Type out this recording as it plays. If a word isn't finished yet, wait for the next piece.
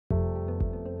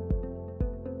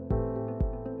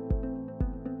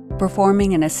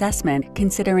performing an assessment,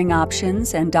 considering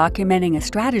options, and documenting a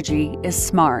strategy is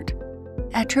smart.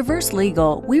 At Traverse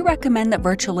Legal, we recommend that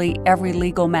virtually every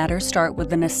legal matter start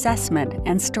with an assessment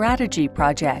and strategy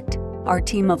project. Our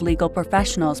team of legal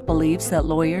professionals believes that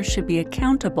lawyers should be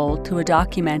accountable to a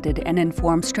documented and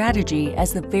informed strategy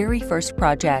as the very first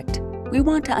project. We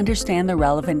want to understand the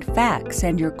relevant facts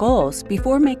and your goals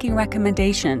before making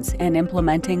recommendations and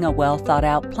implementing a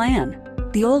well-thought-out plan.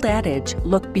 The old adage,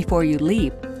 "Look before you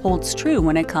leap," holds true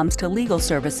when it comes to legal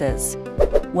services.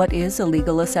 What is a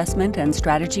legal assessment and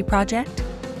strategy project?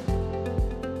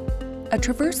 A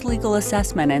Traverse Legal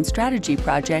assessment and strategy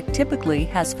project typically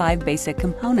has 5 basic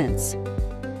components.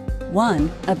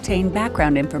 1. Obtain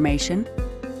background information.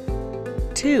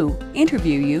 2.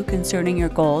 Interview you concerning your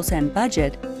goals and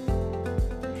budget.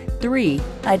 3.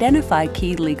 Identify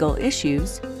key legal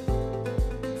issues.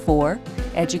 4.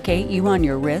 Educate you on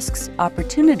your risks,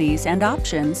 opportunities, and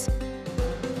options.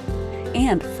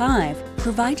 And 5.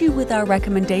 Provide you with our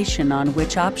recommendation on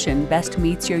which option best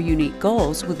meets your unique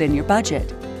goals within your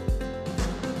budget.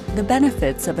 The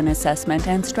benefits of an assessment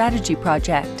and strategy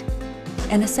project.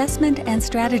 An assessment and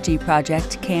strategy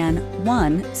project can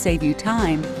 1. Save you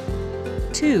time.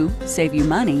 2. Save you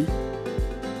money.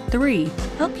 3.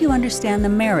 Help you understand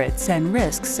the merits and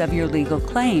risks of your legal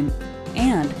claim.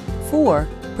 And 4.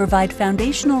 Provide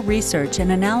foundational research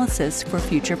and analysis for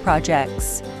future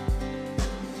projects.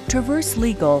 Traverse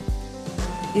Legal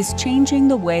is changing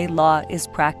the way law is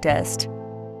practiced.